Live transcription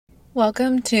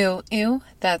Welcome to Ew,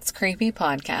 That's Creepy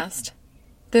podcast.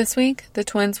 This week, the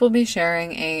twins will be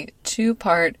sharing a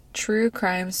two-part true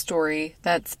crime story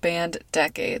that spanned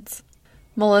decades.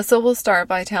 Melissa will start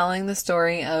by telling the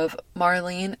story of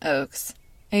Marlene Oakes,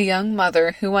 a young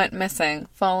mother who went missing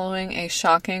following a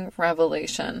shocking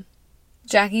revelation.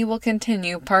 Jackie will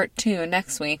continue part 2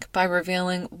 next week by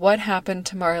revealing what happened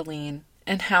to Marlene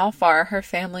and how far her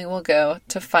family will go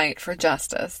to fight for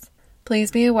justice.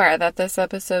 Please be aware that this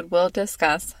episode will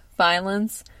discuss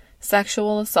violence,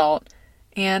 sexual assault,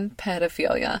 and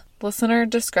pedophilia. Listener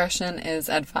discretion is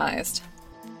advised.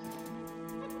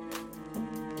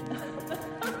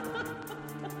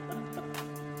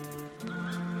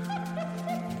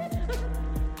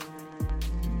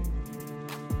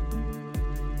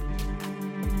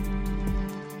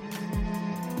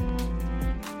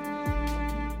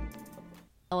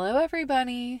 Hello,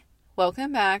 everybody.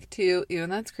 Welcome back to Ew,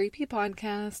 That's Creepy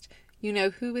podcast. You know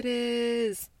who it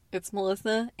is. It's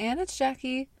Melissa and it's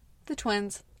Jackie, the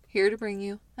twins, here to bring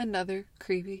you another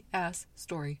creepy-ass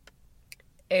story.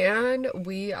 And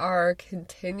we are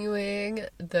continuing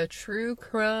the true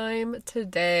crime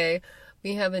today.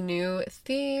 We have a new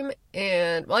theme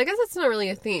and, well, I guess it's not really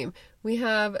a theme. We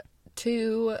have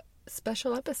 2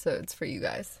 special episodes for you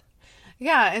guys.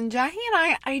 Yeah, and Jackie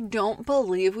and I don't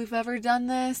believe we've ever done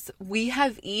this. We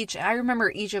have I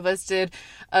remember each of us did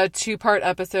a 2-part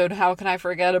episode. How can I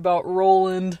forget about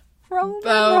Roland?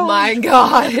 Oh my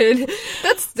god.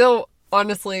 That's still,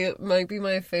 honestly, might be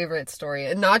my favorite story.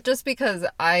 And not just because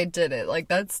I did it. Like,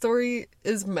 that story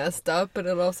is messed up, but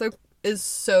it also is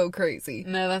so crazy.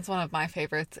 No, that's one of my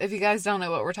favorites. If you guys don't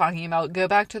know what we're talking about, go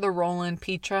back to the Roland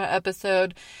Petra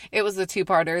episode. It was a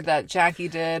 2-parter that Jackie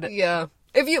did. Yeah.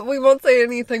 We won't say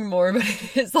anything more, but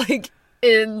it's like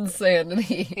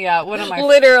insanity. Yeah, one of my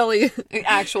literally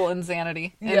actual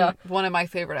insanity. And yeah, one of my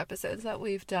favorite episodes that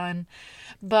we've done.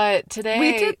 But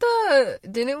today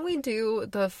didn't we do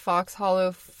the Fox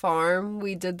Hollow Farm?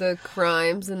 We did the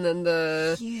crimes and then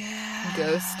the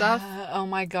ghost stuff. Oh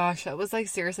my gosh, that was like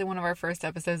seriously one of our first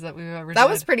episodes that we've ever done.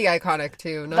 That was pretty iconic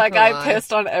too. That guy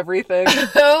pissed on everything.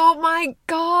 Oh my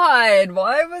god,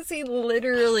 why was he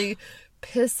literally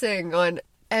pissing on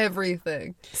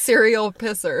everything? Serial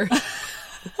pisser.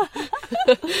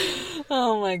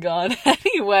 Oh my god.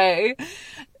 Anyway,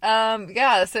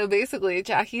 so basically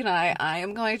Jackie and I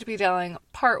am going to be telling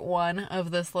part 1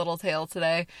 of this little tale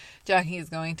today. Jackie is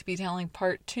going to be telling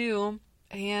part 2.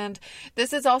 And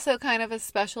this is also kind of a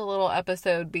special little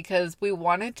episode because we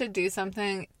wanted to do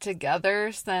something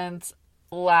together since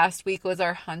last week was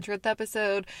our 100th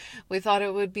episode. We thought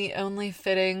it would be only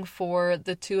fitting for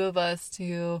the 2 of us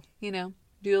to,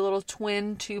 do a little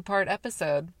twin 2-part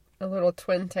episode. A little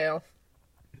twin tale.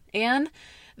 And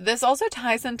this also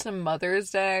ties into Mother's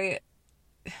Day.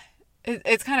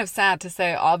 It's kind of sad to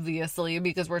say, obviously,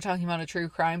 because we're talking about a true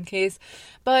crime case,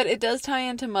 but it does tie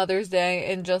into Mother's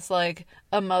Day and just like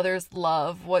a mother's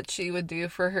love, what she would do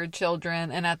for her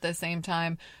children, and at the same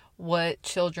time, what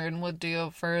children would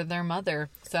do for their mother.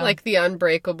 So, like the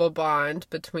unbreakable bond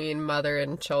between mother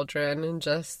and children and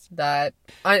just that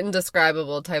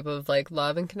indescribable type of like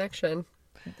love and connection.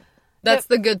 That's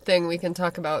the good thing we can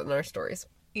talk about in our stories.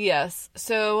 Yes.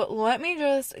 So let me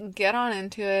just get on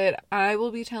into it. I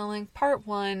will be telling part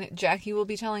 1. Jackie will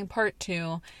be telling part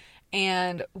 2.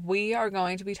 And we are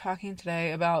going to be talking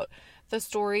today about the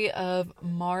story of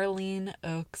Marlene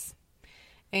Oakes.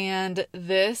 And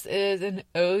this is an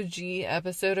OG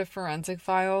episode of Forensic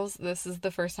Files. This is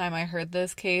the first time I heard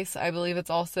this case. I believe it's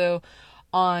also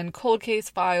on Cold Case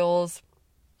Files.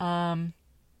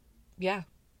 Yeah.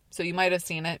 So you might have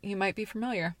seen it. You might be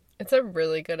familiar. It's a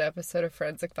really good episode of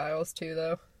Forensic Files too,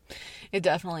 though. It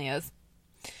definitely is.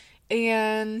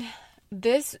 And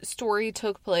this story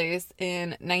took place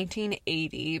in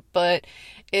 1980, but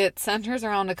it centers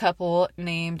around a couple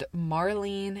named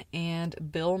Marlene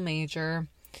and Bill Major.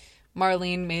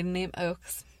 Marlene, maiden name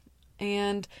Oakes,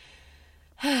 and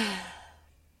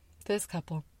this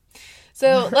couple.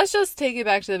 So let's just take it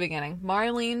back to the beginning.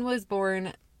 Marlene was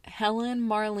born Helen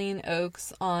Marlene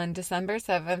Oakes on December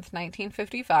 7th,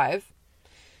 1955.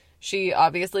 She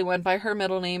obviously went by her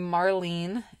middle name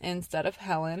Marlene instead of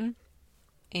Helen.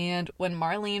 And when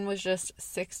Marlene was just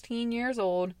 16 years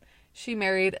old, she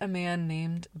married a man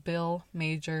named Bill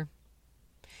Major.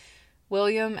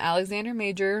 William Alexander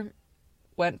Major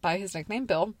went by his nickname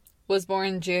Bill, was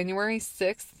born January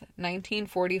 6th,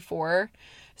 1944,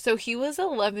 so he was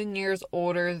 11 years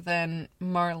older than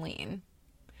Marlene.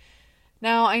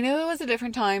 Now, I know it was a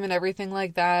different time and everything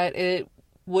like that. It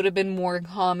would have been more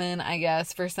common, I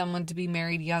guess, for someone to be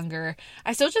married younger.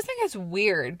 I still just think it's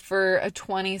weird for a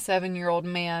 27-year-old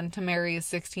man to marry a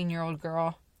 16-year-old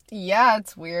girl. Yeah,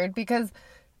 it's weird because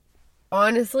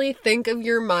honestly, think of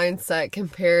your mindset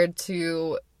compared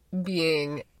to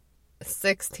being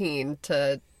 16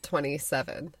 to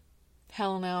 27.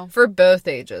 Hell no. For both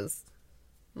ages.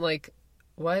 Like,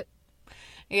 what?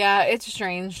 Yeah, it's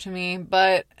strange to me,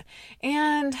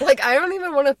 and... Like, I don't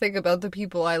even want to think about the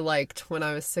people I liked when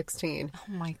I was 16.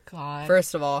 Oh my God.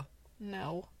 First of all.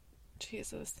 No.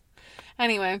 Jesus.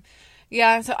 Anyway,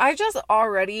 yeah, so I just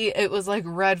already, it was like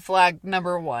red flag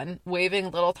number 1.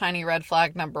 Waving little tiny red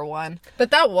flag number 1.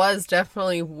 But that was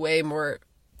definitely way more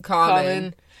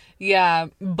common. Yeah,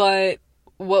 but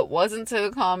what wasn't so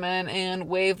common and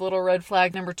wave little red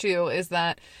flag number 2 is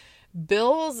that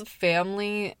Bill's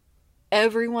family,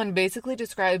 everyone basically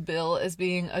described Bill as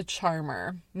being a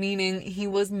charmer, meaning he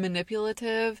was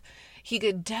manipulative. He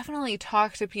could definitely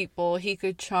talk to people. He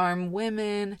could charm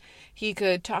women. He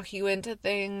could talk you into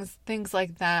things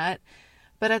like that.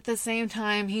 But at the same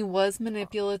time, he was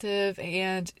manipulative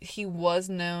and he was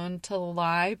known to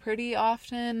lie pretty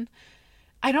often.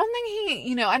 I don't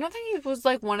think he was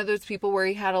like one of those people where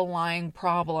he had a lying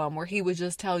problem, where he would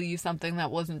just tell you something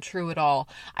that wasn't true at all.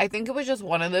 I think it was just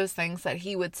one of those things that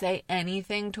he would say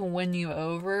anything to win you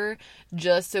over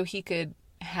just so he could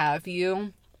have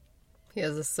you. He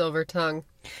has a silver tongue.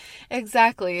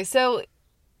 Exactly. So,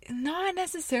 not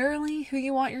necessarily who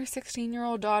you want your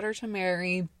 16-year-old daughter to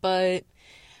marry, but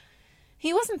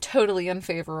he wasn't totally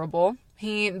unfavorable.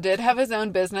 He did have his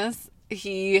own business.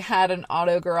 He had an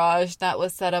auto garage that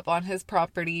was set up on his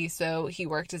property, so he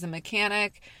worked as a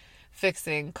mechanic,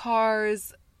 fixing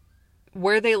cars.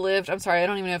 Where they lived, I'm sorry, I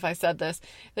don't even know if I said this.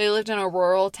 They lived in a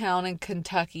rural town in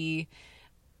Kentucky,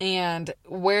 and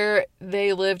where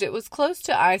they lived, it was close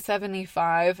to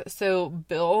I-75, so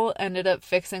Bill ended up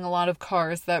fixing a lot of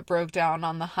cars that broke down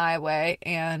on the highway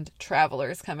and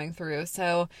travelers coming through.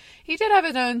 So he did have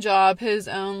his own job, his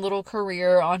own little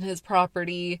career on his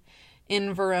property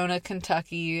in Verona,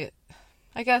 Kentucky.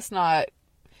 I guess not.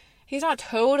 He's not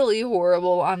totally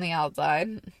horrible on the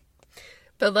outside.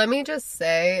 But let me just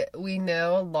say, we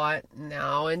know a lot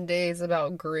nowadays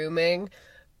about grooming,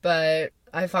 but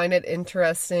I find it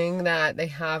interesting that they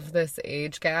have this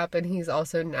age gap and he's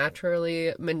also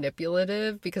naturally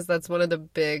manipulative, because that's one of the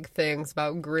big things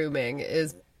about grooming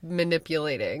is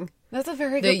manipulating. That's a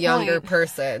very good the point. younger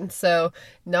person. So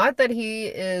not that he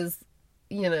is,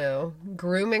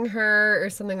 grooming her or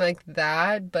something like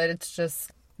that, but it's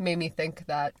just made me think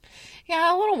that.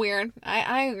 Yeah, a little weird.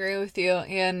 I agree with you.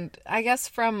 And I guess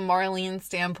from Marlene's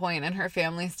standpoint and her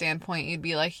family's standpoint, you'd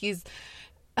be like, he's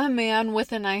a man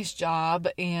with a nice job,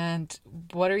 and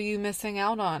what are you missing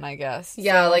out on, I guess?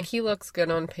 Yeah, like he looks good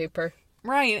on paper.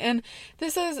 Right, and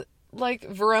this is like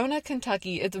Verona,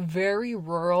 Kentucky. It's very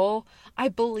rural. I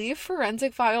believe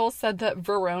Forensic Files said that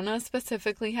Verona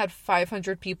specifically had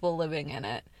 500 people living in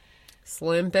it.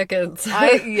 Slim pickings.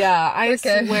 I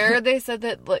Okay. swear they said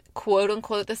that, like, quote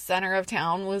unquote, the center of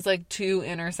town was like 2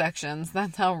 intersections.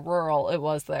 That's how rural it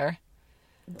was there.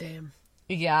 Damn.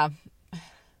 Yeah.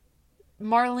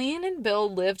 Marlene and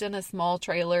Bill lived in a small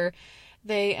trailer.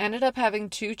 They ended up having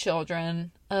 2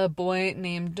 children, a boy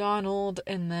named Donald,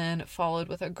 and then followed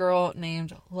with a girl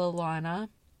named Lalana.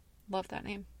 Love that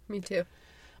name. Me too.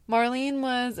 Marlene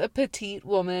was a petite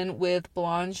woman with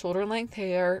blonde shoulder-length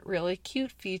hair, really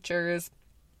cute features.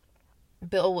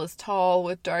 Bill was tall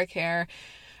with dark hair,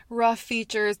 rough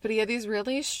features, but he had these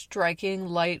really striking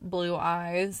light blue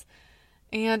eyes.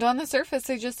 And on the surface,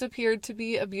 they just appeared to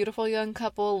be a beautiful young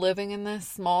couple living in this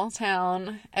small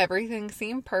town. Everything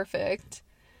seemed perfect.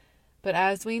 But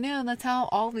as we know, that's how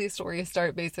all these stories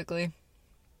start, basically.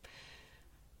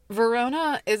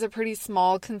 Verona is a pretty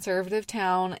small conservative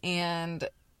town, and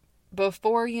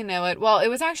before you know it, well, it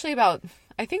was actually about,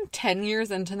 I think, 10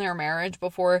 years into their marriage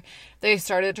before they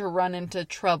started to run into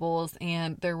troubles,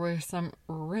 and there were some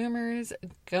rumors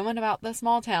going about the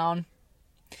small town.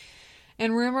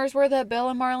 And rumors were that Bill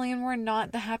and Marlene were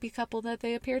not the happy couple that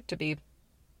they appeared to be.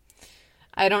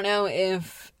 I don't know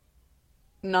if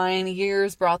 9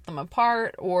 years brought them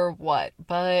apart or what,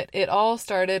 but it all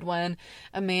started when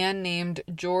a man named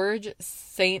George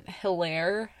St.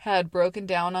 Hilaire had broken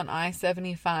down on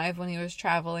I-75 when he was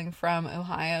traveling from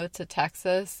Ohio to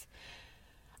Texas.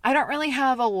 I don't really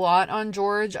have a lot on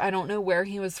George. I don't know where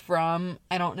he was from.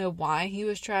 I don't know why he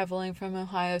was traveling from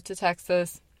Ohio to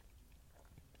Texas.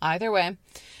 Either way,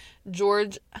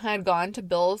 George had gone to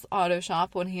Bill's auto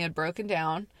shop when he had broken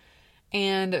down,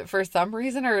 and for some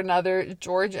reason or another,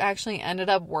 George actually ended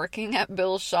up working at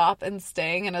Bill's shop and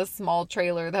staying in a small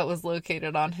trailer that was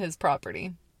located on his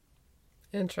property.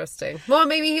 Interesting. Well,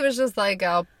 maybe he was just like,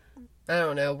 I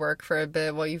don't know, work for a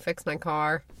bit while you fix my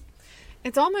car.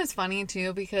 It's almost funny,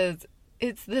 too, because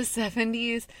it's the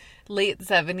 70s, late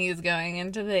 70s going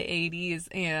into the 80s,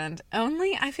 and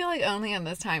I feel like only in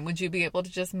this time would you be able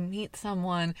to just meet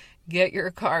someone, get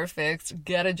your car fixed,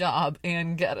 get a job,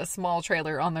 and get a small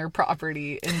trailer on their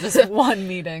property in just one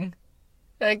meeting.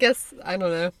 I guess, I don't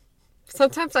know.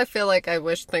 Sometimes I feel like I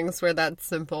wish things were that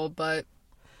simple, but...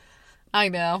 I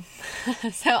know.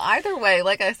 So either way,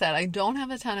 like I said, I don't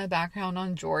have a ton of background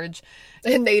on George.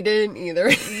 And they didn't either.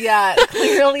 Yeah,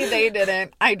 clearly they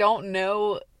didn't. I don't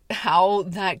know how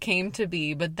that came to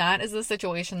be, but that is the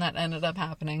situation that ended up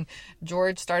happening.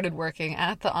 George started working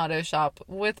at the auto shop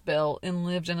with Bill and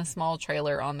lived in a small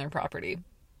trailer on their property.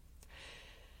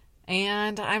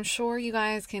 And I'm sure you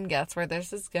guys can guess where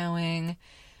this is going.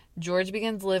 George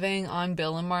begins living on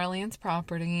Bill and Marlene's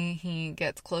property. He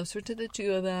gets closer to the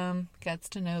two of them, gets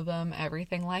to know them,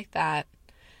 everything like that.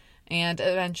 And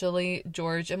eventually,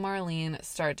 George and Marlene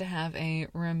start to have a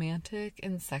romantic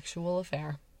and sexual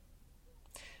affair.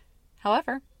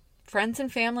 However, friends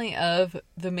and family of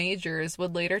the Majors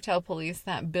would later tell police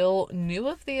that Bill knew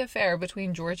of the affair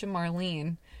between George and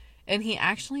Marlene, and he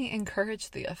actually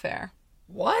encouraged the affair.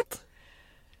 What?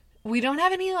 We don't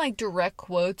have any, direct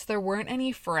quotes. There weren't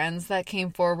any friends that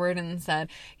came forward and said,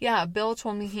 yeah, Bill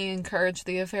told me he encouraged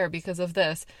the affair because of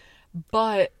this.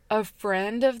 But a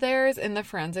friend of theirs in the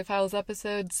Forensic Files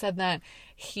episode said that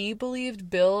he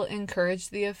believed Bill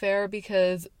encouraged the affair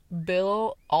because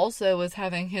Bill also was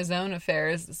having his own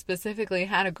affairs, specifically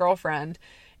had a girlfriend,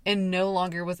 and no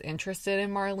longer was interested in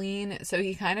Marlene. So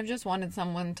he kind of just wanted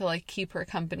someone to, keep her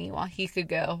company while he could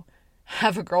go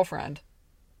have a girlfriend.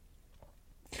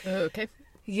 Okay.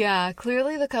 Yeah,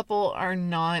 clearly the couple are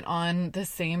not on the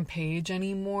same page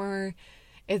anymore.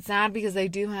 It's sad because they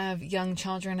do have young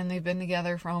children and they've been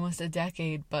together for almost a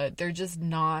decade, but they're just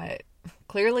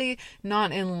clearly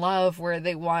not in love where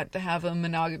they want to have a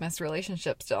monogamous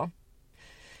relationship still.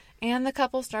 And the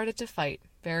couple started to fight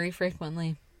very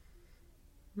frequently.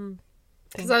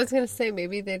 Because I was going to say,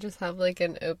 maybe they just have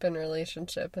an open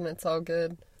relationship and it's all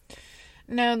good.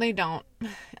 No, they don't.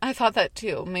 I thought that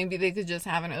too. Maybe they could just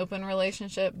have an open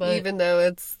relationship, but... Even though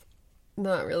it's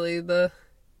not really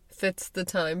fits the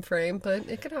time frame, but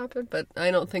it could happen. But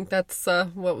I don't think that's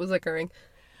what was occurring.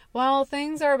 Well,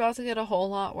 things are about to get a whole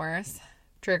lot worse.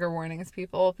 Trigger warnings,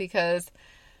 people, because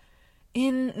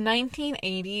in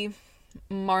 1980,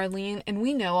 Marlene, and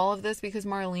we know all of this because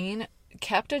Marlene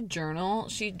kept a journal.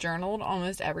 She journaled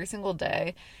almost every single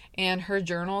day, and her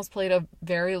journals played a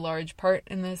very large part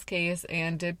in this case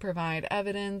and did provide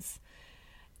evidence.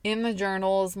 In the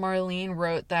journals, Marlene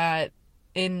wrote that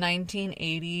in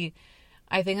 1980,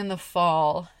 I think in the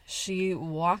fall, she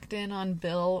walked in on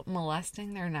Bill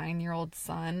molesting their 9-year-old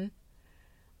son,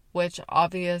 which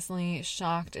obviously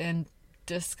shocked and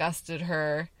disgusted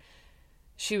her.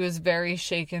 She was very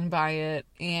shaken by it,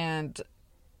 and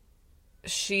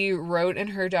she wrote in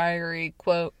her diary,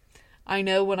 quote, "I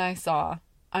know what I saw.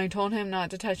 I told him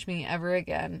not to touch me ever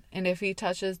again, and if he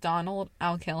touches Donald,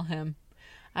 I'll kill him.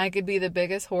 I could be the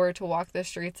biggest whore to walk the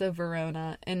streets of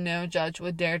Verona, and no judge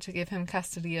would dare to give him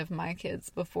custody of my kids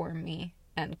before me."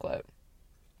 End quote.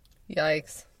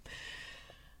 Yikes.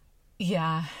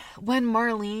 Yeah. When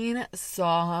Marlene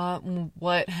saw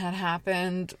what had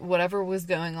happened, whatever was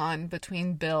going on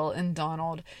between Bill and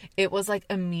Donald, it was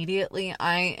immediately,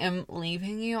 I am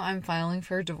leaving you, I'm filing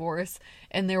for divorce,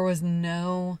 and there was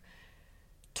no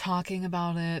talking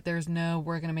about it. There's no,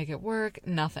 we're going to make it work.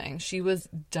 Nothing. She was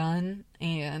done,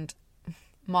 and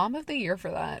Mom of the Year for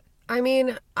that. I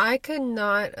mean, I could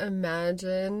not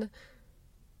imagine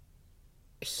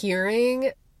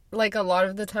hearing, a lot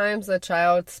of the times a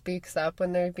child speaks up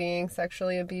when they're being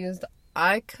sexually abused.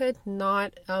 I could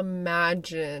not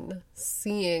imagine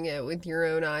seeing it with your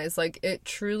own eyes. It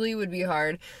truly would be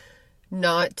hard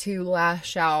not to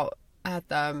lash out at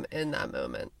them in that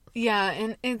moment. Yeah,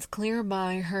 and it's clear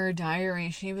by her diary,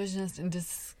 she was just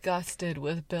disgusted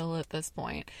with Bill at this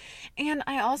point. And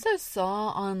I also saw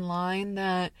online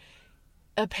that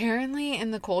apparently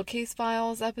in the Cold Case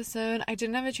Files episode, I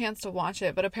didn't have a chance to watch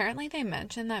it, but apparently they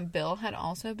mentioned that Bill had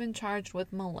also been charged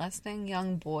with molesting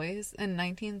young boys in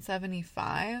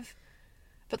 1975.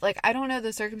 But, I don't know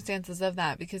the circumstances of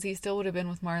that because he still would have been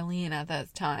with Marlene at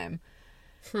that time.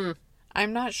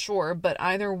 I'm not sure, but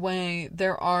either way,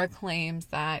 there are claims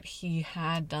that he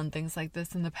had done things like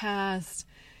this in the past,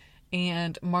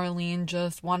 and Marlene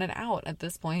just wanted out at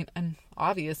this point, and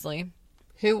obviously.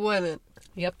 Who wouldn't?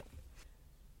 Yep.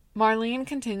 Marlene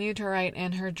continued to write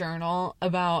in her journal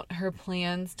about her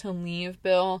plans to leave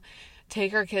Bill,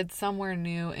 take our kids somewhere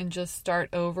new and just start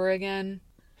over again.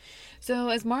 So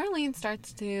as Marlene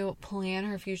starts to plan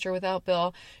her future without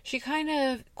Bill, she kind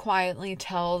of quietly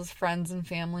tells friends and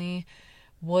family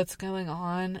what's going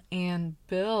on. And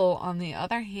Bill, on the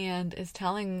other hand, is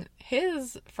telling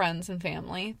his friends and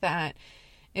family that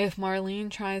if Marlene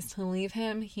tries to leave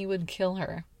him, he would kill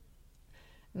her.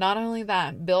 Not only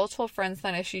that, Bill told friends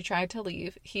that if she tried to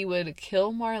leave, he would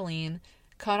kill Marlene,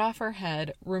 cut off her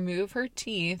head, remove her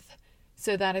teeth,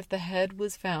 so that if the head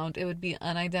was found, it would be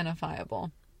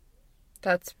unidentifiable.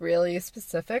 That's really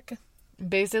specific.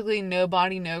 Basically, no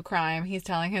body, no crime. He's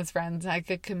telling his friends, I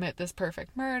could commit this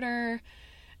perfect murder.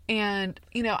 And,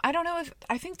 I don't know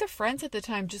I think the friends at the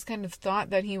time just kind of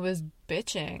thought that he was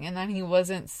bitching and that he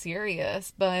wasn't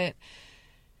serious, but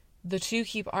the two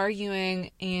keep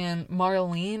arguing, and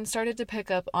Marlene started to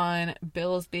pick up on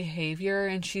Bill's behavior,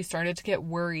 and she started to get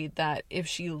worried that if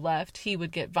she left, he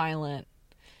would get violent.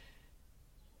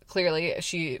 Clearly,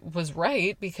 she was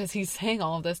right because he's saying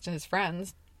all of this to his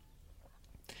friends.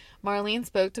 Marlene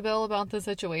spoke to Bill about the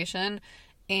situation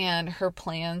and her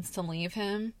plans to leave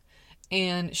him,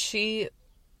 and she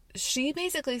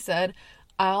basically said,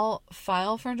 I'll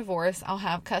file for divorce, I'll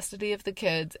have custody of the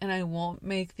kids, and I won't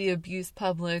make the abuse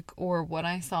public or what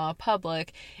I saw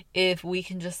public. If we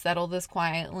can just settle this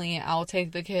quietly, I'll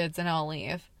take the kids and I'll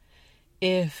leave.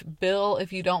 If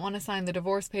you don't want to sign the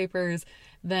divorce papers,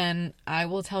 then I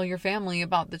will tell your family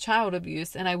about the child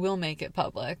abuse and I will make it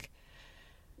public.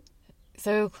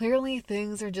 So clearly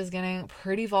things are just getting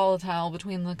pretty volatile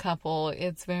between the couple.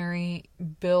 It's very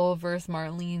Bill versus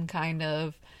Marlene kind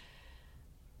of.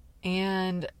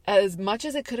 And as much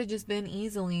as it could have just been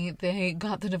easily, they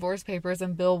got the divorce papers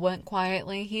and Bill went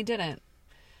quietly, he didn't.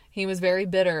 He was very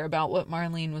bitter about what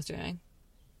Marlene was doing.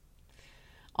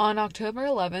 On October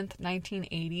 11th,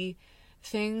 1980,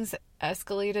 things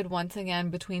escalated once again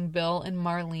between Bill and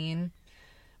Marlene.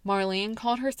 Marlene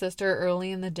called her sister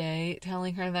early in the day,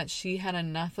 telling her that she had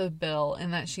enough of Bill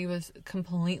and that she was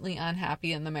completely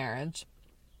unhappy in the marriage.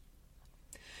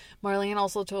 Marlene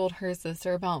also told her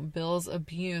sister about Bill's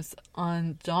abuse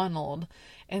on Donald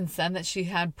and said that she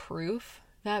had proof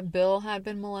that Bill had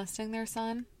been molesting their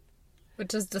son.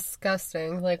 Which is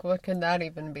disgusting. Like, what could that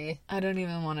even be? I don't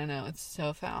even want to know. It's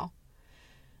so foul.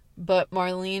 But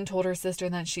Marlene told her sister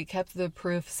that she kept the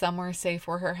proof somewhere safe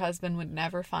where her husband would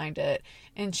never find it,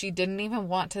 and she didn't even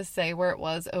want to say where it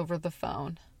was over the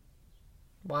phone.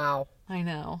 Wow. I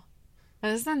know.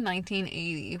 And this is in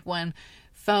 1980 when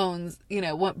phones,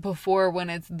 when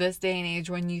it's this day and age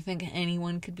when you think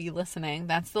anyone could be listening.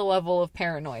 That's the level of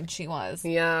paranoid she was.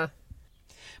 Yeah.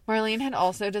 Marlene had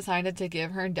also decided to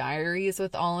give her diaries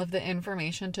with all of the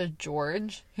information to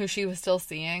George, who she was still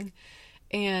seeing.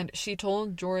 And she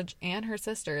told George and her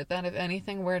sister that if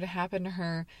anything were to happen to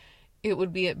her, it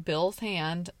would be at Bill's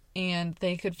hand, and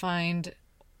they could find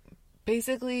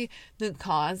basically the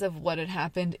cause of what had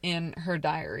happened in her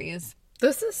diaries.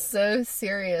 This is so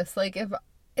serious. Like,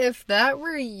 if that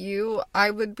were you, I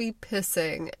would be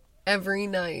pissing every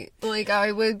night. Like,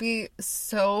 I would be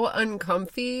so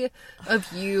uncomfy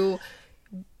of you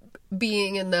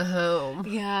being in the home.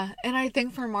 Yeah, and I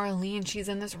think for Marlene, she's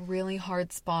in this really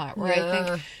hard spot where I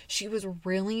think she was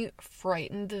really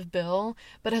frightened of Bill,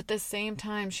 but at the same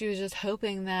time, she was just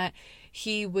hoping that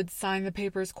he would sign the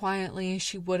papers quietly.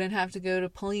 She wouldn't have to go to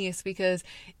police, because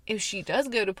if she does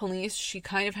go to police, she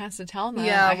kind of has to tell them.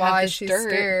 Yeah, why she's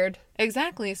scared.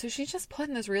 Exactly. So she's just put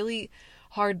in this really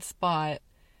hard spot.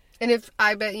 And if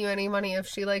I bet you any money, if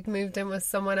she moved in with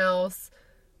someone else,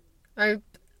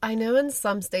 I know in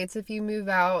some states if you move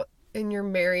out and you're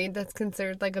married, that's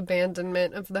considered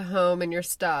abandonment of the home and your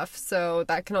stuff. So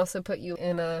that can also put you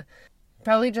in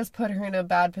probably just put her in a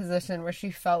bad position where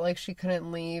she felt like she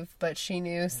couldn't leave, but she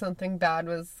knew something bad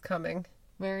was coming.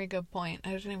 Very good point.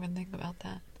 I didn't even think about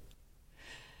that.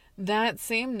 That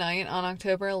same night on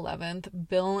October 11th,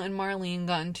 Bill and Marlene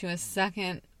got into a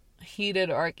second heated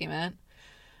argument.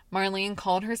 Marlene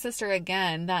called her sister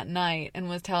again that night and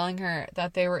was telling her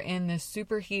that they were in this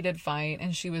super heated fight,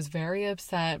 and she was very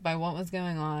upset by what was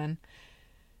going on.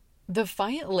 The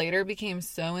fight later became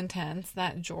so intense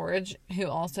that George, who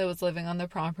also was living on the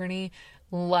property,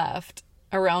 left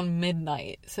around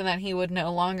midnight so that he would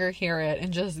no longer hear it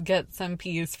and just get some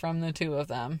peace from the two of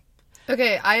them.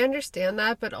 Okay, I understand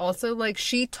that, but also,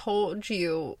 she told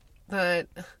you that...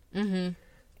 Mm-hmm.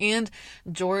 And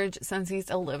George, since he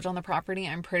still lived on the property,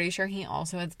 I'm pretty sure he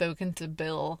also had spoken to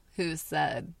Bill, who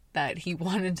said that he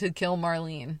wanted to kill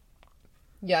Marlene.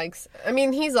 Yikes. I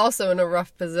mean, he's also in a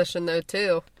rough position, though,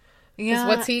 too. Because Yeah.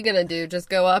 what's he gonna do? Just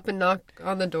go up and knock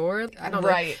on the door? I don't know.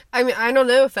 Right. I mean, I don't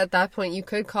know if at that point you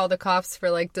could call the cops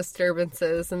for, like,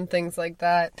 disturbances and things like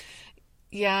that.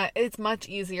 Yeah, it's much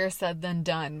easier said than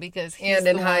done because And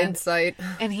in hindsight.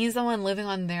 And he's the one living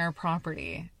on their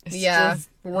property. It's Yeah, just,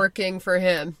 working for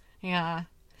him. yeah.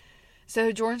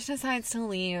 So George decides to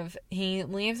leave. He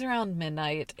leaves around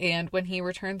midnight, and when he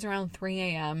returns around 3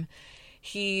 a.m.,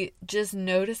 he just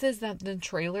notices that the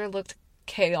trailer looked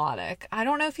chaotic. I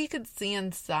don't know if he could see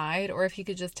inside or if he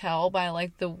could just tell by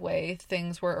like the way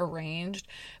things were arranged,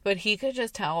 but he could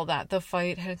just tell that the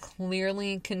fight had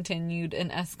clearly continued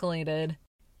and escalated.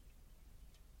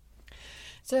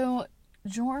 So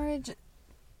George,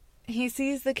 he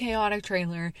sees the chaotic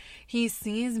trailer. He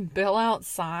sees Bill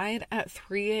outside at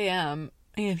 3 a.m.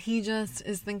 and he just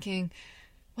is thinking,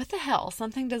 what the hell?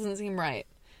 Something doesn't seem right.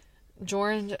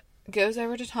 George goes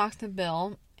over to talk to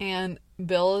Bill, and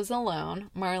Bill is alone.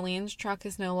 Marlene's truck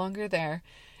is no longer there.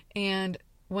 And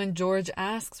when George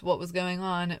asks what was going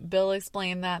on, Bill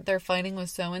explained that their fighting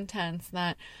was so intense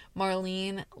that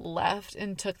Marlene left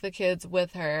and took the kids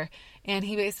with her. And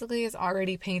he basically is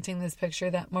already painting this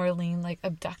picture that Marlene like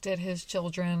abducted his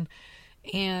children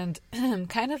and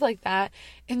kind of like that.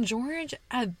 And George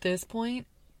at this point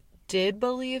did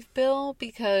believe Bill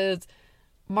because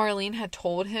Marlene had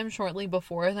told him shortly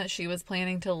before that she was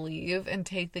planning to leave and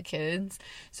take the kids.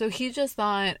 So he just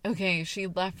thought, okay, she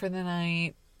left for the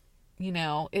night. You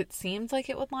know, it seems like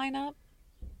it would line up.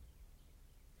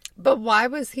 But why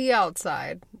was he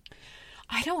outside?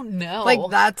 I don't know. Like,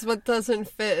 that's what doesn't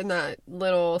fit in that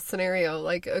little scenario.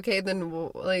 Like, okay, then,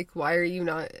 like, why are you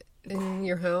not in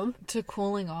your home? To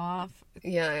cooling off.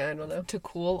 Yeah, I don't know. To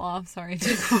cool off, sorry.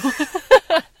 To cool.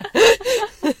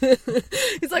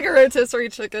 He's like a rotisserie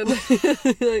chicken.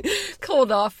 Like,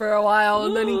 cooled off for a while,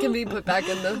 and then he can be put back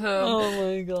in the home.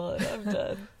 Oh my god, I'm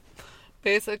dead.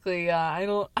 Basically,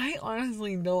 yeah, I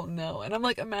honestly don't know. And I'm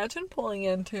like, imagine pulling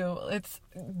into, it's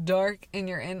dark and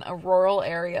you're in a rural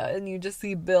area and you just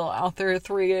see Bill out there at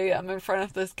 3 a.m. in front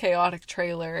of this chaotic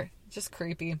trailer. Just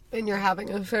creepy. And you're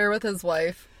having an affair with his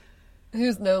wife,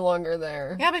 who's no longer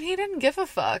there. Yeah, but he didn't give a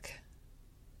fuck.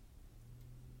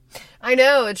 I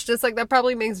know, it's just like that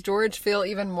probably makes George feel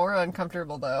even more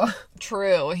uncomfortable, though.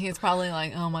 True. He's probably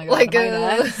like, oh my god, Like, am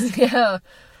I nuts? yeah.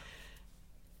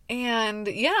 And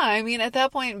yeah, I mean, at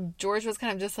that point, George was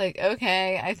kind of just like,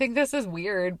 okay, I think this is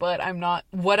weird, but I'm not.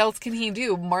 What else can he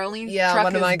do? Marlene's truck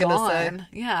what am is I gonna gone. say?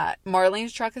 Yeah,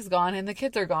 Marlene's truck is gone and the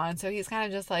kids are gone. So he's kind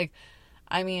of just like,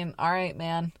 I mean, all right,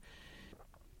 man.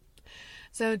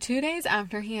 So 2 days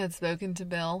after he had spoken to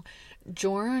Bill,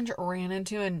 George ran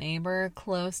into a neighbor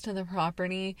close to the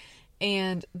property.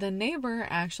 And the neighbor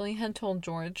actually had told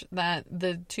George that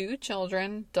the two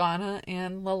children, Donna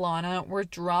and Lalana, were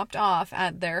dropped off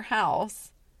at their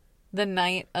house the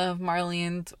night of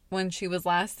Marlene's when she was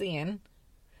last seen.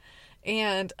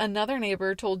 And another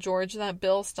neighbor told George that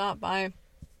Bill stopped by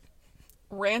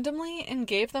randomly and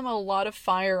gave them a lot of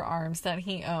firearms that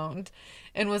he owned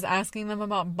and was asking them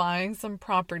about buying some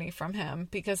property from him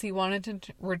because he wanted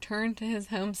to return to his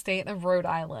home state of Rhode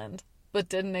Island, but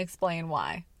didn't explain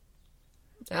why.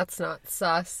 That's not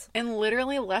sus. And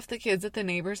literally left the kids at the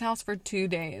neighbor's house for 2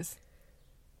 days.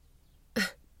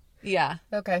 Yeah.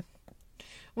 Okay.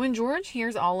 When George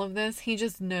hears all of this, he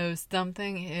just knows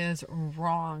something is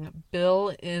wrong.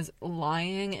 Bill is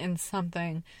lying and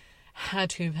something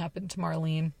had to have happened to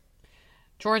Marlene.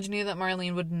 George knew that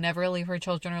Marlene would never leave her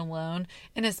children alone,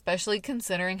 and especially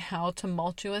considering how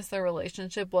tumultuous their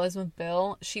relationship was with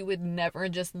Bill, she would never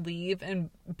just leave and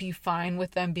be fine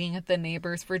with them being at the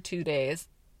neighbors for 2 days.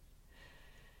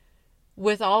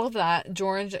 With all of that,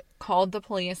 George called the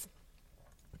police,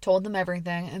 told them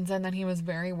everything, and said that he was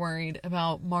very worried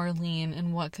about Marlene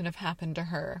and what could have happened to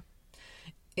her.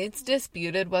 It's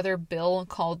disputed whether Bill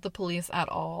called the police at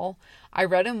all. I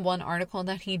read in one article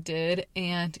that he did,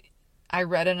 and I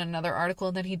read in another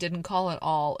article that he didn't call at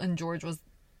all, and George was...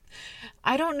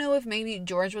 I don't know if maybe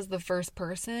George was the first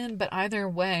person, but either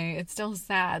way, it's still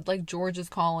sad. Like, George is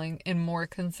calling and more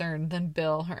concerned than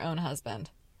Bill, her own husband.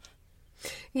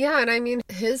 Yeah, and I mean,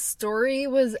 his story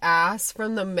was ass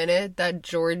from the minute that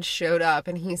George showed up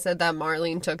and he said that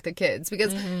Marlene took the kids.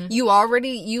 Because you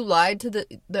lied to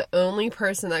the only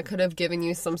person that could have given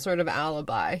you some sort of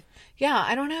alibi. Yeah,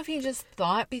 I don't know if he just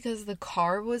thought because the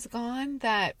car was gone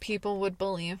that people would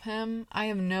believe him. I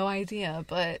have no idea,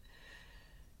 but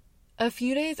a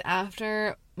few days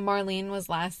after Marlene was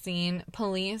last seen,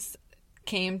 police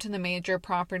came to the Major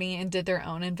property and did their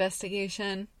own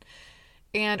investigation.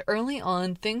 And early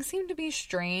on, things seemed to be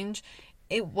strange.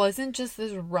 It wasn't just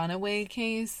this runaway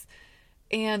case.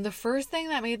 And the first thing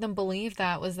that made them believe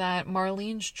that was that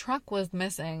Marlene's truck was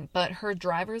missing, but her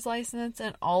driver's license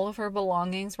and all of her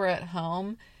belongings were at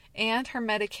home, and her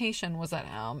medication was at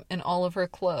home and all of her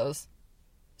clothes.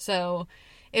 So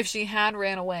if she had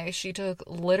ran away, she took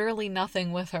literally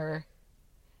nothing with her.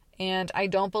 And I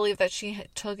don't believe that she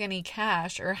took any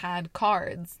cash or had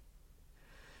cards.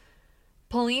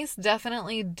 Police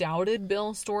definitely doubted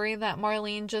Bill's story that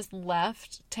Marlene just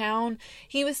left town.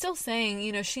 He was still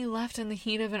saying, she left in the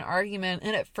heat of an argument,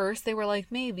 and at first they were like,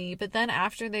 maybe, but then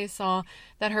after they saw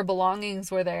that her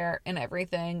belongings were there and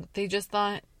everything, they just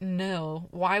thought, no,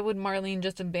 why would Marlene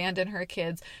just abandon her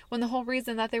kids when the whole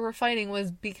reason that they were fighting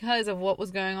was because of what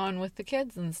was going on with the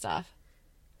kids and stuff?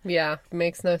 Yeah,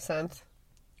 makes no sense.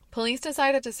 Police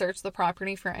decided to search the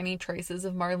property for any traces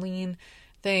of Marlene.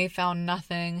 They found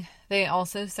nothing. They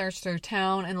also searched through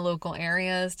town and local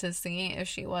areas to see if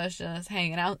she was just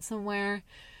hanging out somewhere,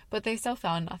 but they still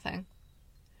found nothing.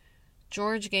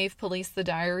 George gave police the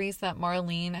diaries that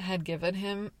Marlene had given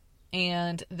him,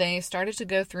 and they started to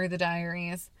go through the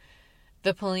diaries.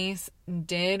 The police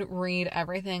did read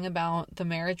everything about the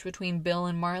marriage between Bill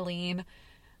and Marlene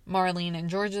and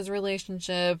George's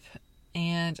relationship,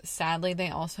 and sadly they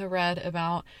also read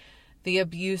about the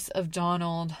abuse of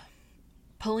Donald.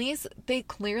 Police, they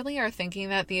clearly are thinking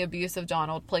that the abuse of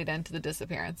Donald played into the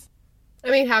disappearance. I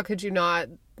mean, how could you not?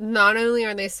 Not only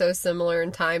are they so similar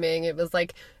in timing, it was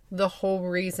like the whole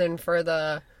reason for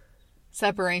the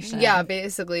separation. Yeah,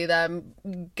 basically them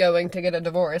going to get a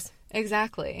divorce.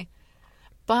 Exactly.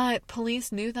 But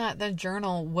police knew that the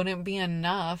journal wouldn't be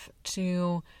enough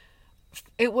to...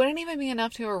 It wouldn't even be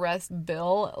enough to arrest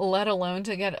Bill, let alone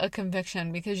to get a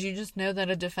conviction, because you just know that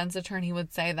a defense attorney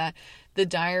would say that the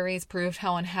diaries proved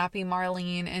how unhappy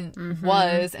Marlene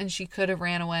was and she could have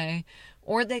ran away.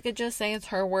 Or they could just say it's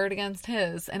her word against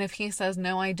his. And if he says,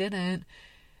 no, I didn't,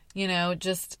 you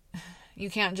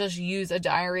can't just use a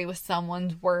diary with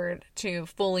someone's word to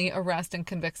fully arrest and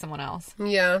convict someone else.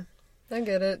 Yeah, I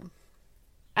get it.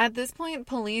 At this point,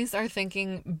 police are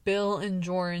thinking Bill and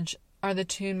George are the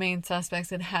two main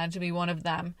suspects. It had to be one of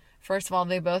them. First of all,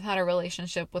 they both had a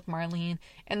relationship with Marlene,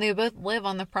 and they both live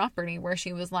on the property where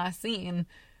she was last seen.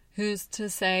 Who's to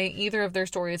say either of their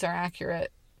stories are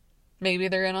accurate? Maybe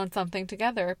they're in on something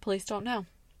together. Police don't know.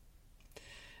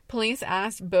 Police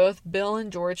asked both Bill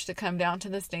and George to come down to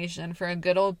the station for a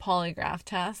good old polygraph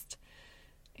test.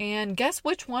 And guess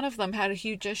which one of them had a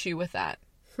huge issue with that?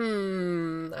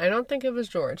 I don't think it was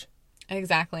George.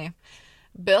 Exactly.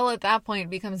 Bill at that point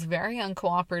becomes very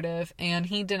uncooperative, and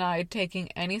he denied taking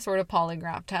any sort of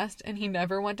polygraph test, and he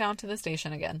never went down to the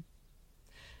station again.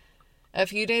 A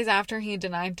few days after he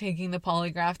denied taking the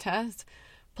polygraph test,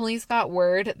 police got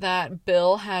word that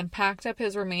Bill had packed up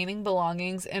his remaining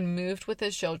belongings and moved with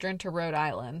his children to Rhode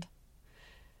Island.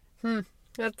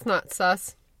 That's not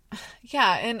sus.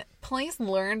 Yeah, and police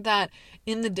learned that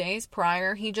in the days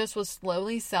prior, he just was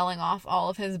slowly selling off all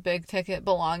of his big-ticket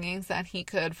belongings that he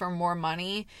could for more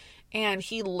money, and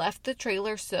he left the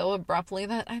trailer so abruptly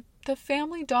that the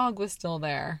family dog was still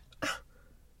there.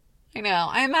 I know.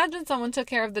 I imagine someone took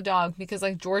care of the dog because,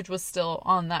 George was still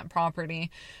on that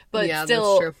property, but yeah,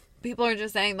 still, that's true. People are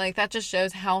just saying, that just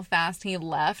shows how fast he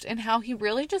left and how he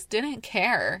really just didn't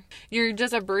care. You're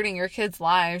just uprooting your kids'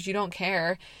 lives. You don't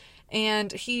care.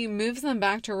 And he moves them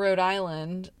back to Rhode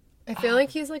Island. I feel like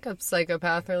he's like a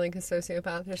psychopath or like a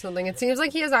sociopath or something. It seems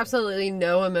like he has absolutely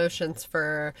no emotions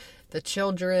for the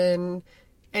children,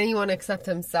 anyone except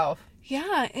himself.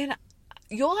 Yeah, and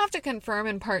you'll have to confirm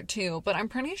in part 2, but I'm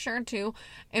pretty sure too,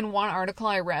 in one article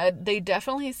I read, they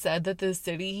definitely said that the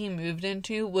city he moved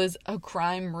into was a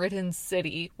crime-ridden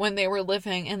city when they were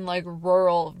living in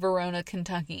rural Verona,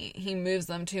 Kentucky. He moves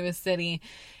them to a city.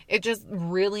 It just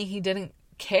really, he didn't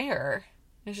care.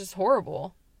 It's just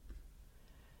horrible.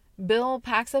 Bill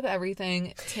packs up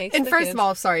everything, takes and the first kids. of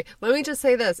all, sorry, let me just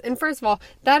say this. And first of all,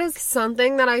 that is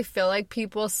something that I feel like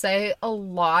people say a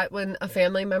lot when a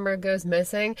family member goes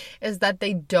missing, is that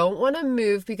they don't want to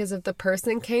move because if the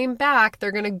person came back,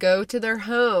 they're going to go to their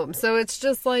home. So it's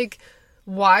just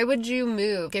why would you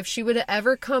move? If she would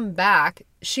ever come back,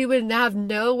 she would have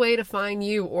no way to find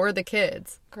you or the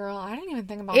kids. Girl, I didn't even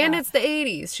think about that. And it's the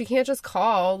 80s. She can't just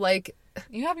call,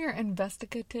 You have your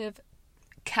investigative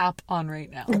cap on right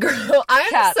now. Girl,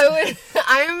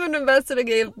 I am an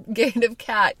investigative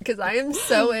cat because I am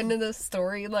so into this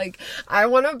story. I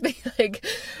want to be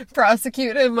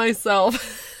prosecuted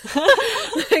myself.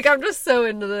 I'm just so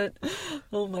into it.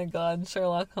 Oh my god,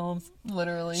 Sherlock Holmes.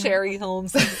 Literally. Sherry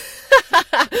Holmes.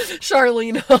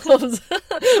 Charlene Holmes.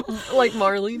 Like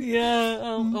Marlene. Yeah.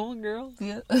 Oh girl.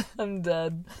 Yeah. I'm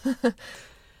dead.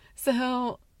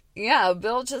 So Yeah,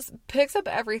 Bill just picks up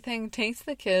everything, takes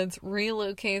the kids,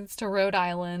 relocates to Rhode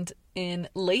Island in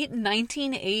late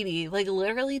 1980, like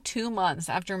literally 2 months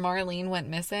after Marlene went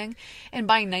missing. And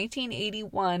by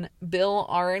 1981, Bill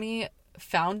already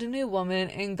found a new woman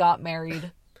and got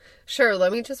married. Sure,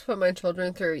 let me just put my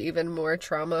children through even more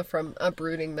trauma from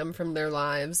uprooting them from their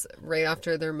lives right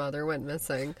after their mother went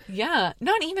missing. Yeah,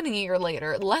 not even a year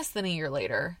later, less than a year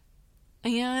later.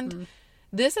 And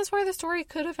this is where the story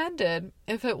could have ended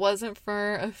if it wasn't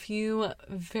for a few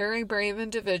very brave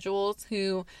individuals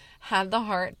who had the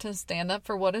heart to stand up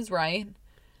for what is right,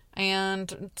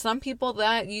 and some people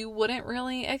that you wouldn't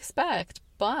really expect.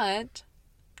 But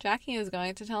Jackie is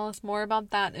going to tell us more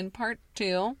about that in part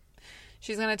 2.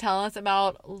 She's going to tell us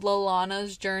about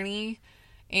Lalana's journey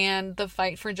and the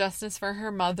fight for justice for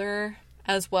her mother,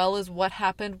 as well as what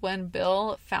happened when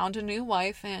Bill found a new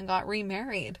wife and got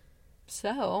remarried.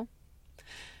 So,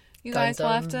 you guys will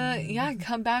have to,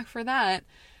 come back for that.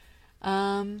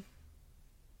 I'm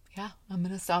going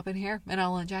to stop it here, and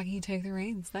I'll let Jackie take the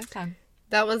reins next time.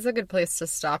 That was a good place to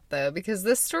stop, though, because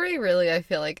this story really, I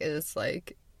feel like, is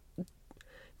like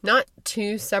not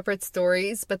two separate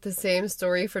stories, but the same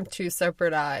story from two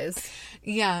separate eyes.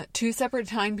 Yeah, two separate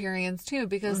time periods, too,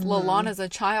 because Lalana's a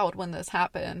child when this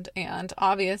happened, and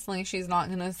obviously she's not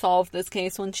going to solve this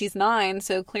case when she's 9,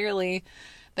 so clearly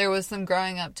there was some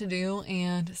growing up to do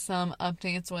and some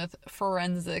updates with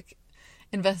forensic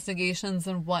investigations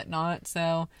and whatnot.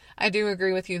 So I do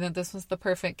agree with you that this was the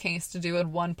perfect case to do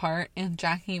in one part, and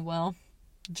Jackie will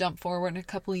jump forward a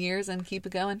couple years and keep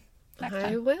it going next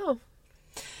time. I will.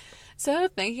 So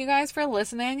thank you guys for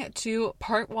listening to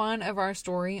part 1 of our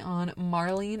story on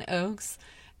Marlene Oakes.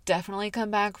 Definitely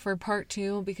come back for part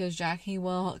 2 because Jackie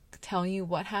will tell you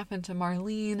what happened to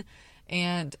Marlene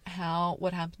and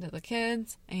what happened to the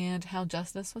kids and how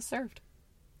justice was served.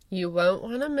 You won't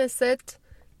want to miss it.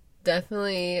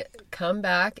 Definitely come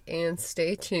back and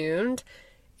stay tuned.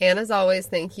 And as always,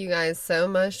 thank you guys so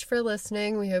much for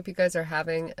listening. We hope you guys are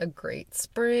having a great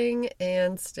spring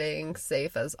and staying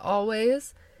safe as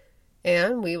always.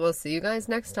 And we will see you guys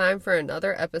next time for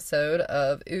another episode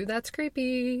of Ooh, That's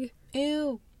Creepy.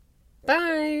 Ew.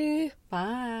 Bye.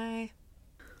 Bye.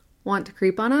 Want to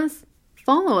creep on us?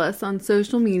 Follow us on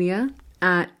social media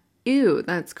at Ew,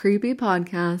 That's Creepy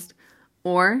Podcast,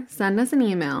 or send us an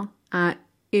email at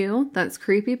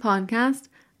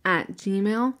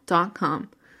ewthat'screepypodcast@gmail.com.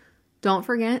 Don't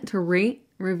forget to rate,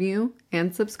 review,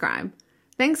 and subscribe.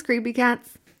 Thanks, creepy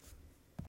cats.